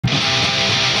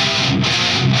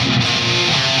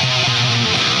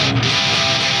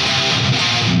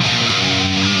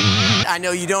I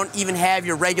know you don't even have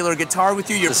your regular guitar with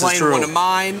you. You're playing one of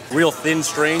mine. Real thin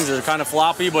strings. They're kind of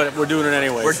floppy, but we're doing it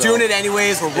anyway. We're doing it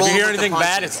anyways. We're rolling with the punches. If you hear anything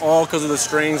bad, it's all because of the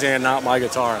strings and not my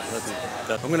guitar.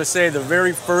 I'm going to say the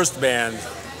very first band,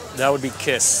 that would be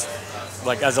Kiss,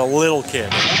 like as a little kid.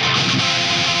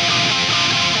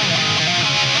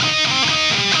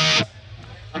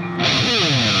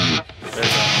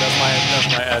 That's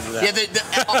my edge of that.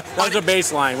 Yeah, that's a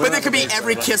bass line. But there could be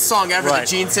every Kiss song ever, the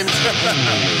Gene Simmons.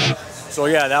 So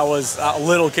yeah, that was a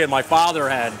little kid. My father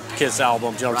had Kiss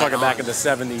albums, you know, we're talking back in the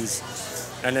 70s.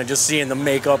 And then just seeing the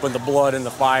makeup and the blood and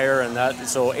the fire and that.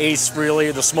 So Ace,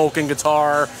 really, the smoking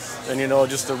guitar, and you know,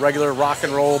 just the regular rock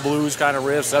and roll blues kind of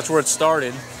riffs. That's where it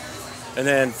started. And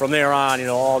then from there on, you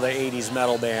know, all the 80s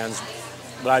metal bands.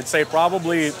 But I'd say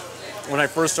probably when I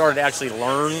first started to actually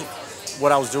learn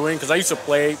what I was doing, because I used to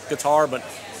play guitar but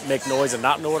make noise and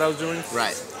not know what I was doing.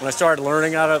 Right. When I started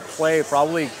learning how to play,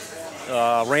 probably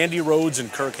Randy Rhoads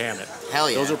and Kirk Hammett.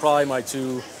 Hell yeah. Those are probably my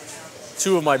two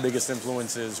of my biggest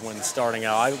influences when starting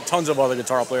out. I have tons of other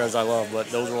guitar players I love, but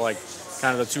those were like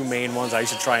kind of the two main ones. I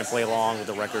used to try and play along with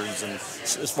the records and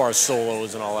as far as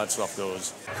solos and all that stuff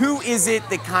goes. Who is it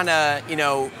that kind of, you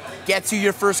know, gets you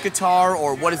your first guitar,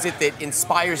 or what is it that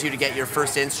inspires you to get your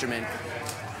first instrument?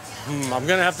 I'm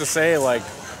gonna have to say, like,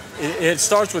 it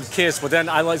starts with Kiss, but then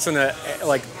I listen to,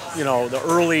 like, you know, the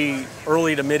early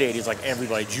to mid 80s, like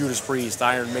everybody, Judas Priest,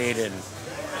 Iron Maiden,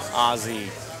 Ozzy,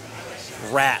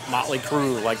 Rat, Motley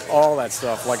Crue, like all that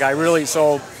stuff. Like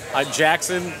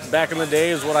Jackson back in the day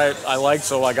is what I liked.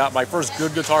 So I got my first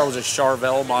good guitar was a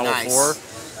Charvel Model 4.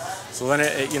 So then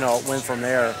it you know, went from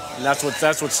there, and that's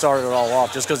what started it all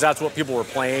off. Just because that's what people were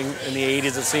playing in the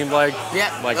 80s, it seemed like.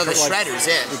 Yeah, like the Shredders,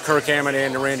 yeah. Kirk Hammett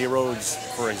and Randy Rhoads,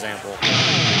 for example.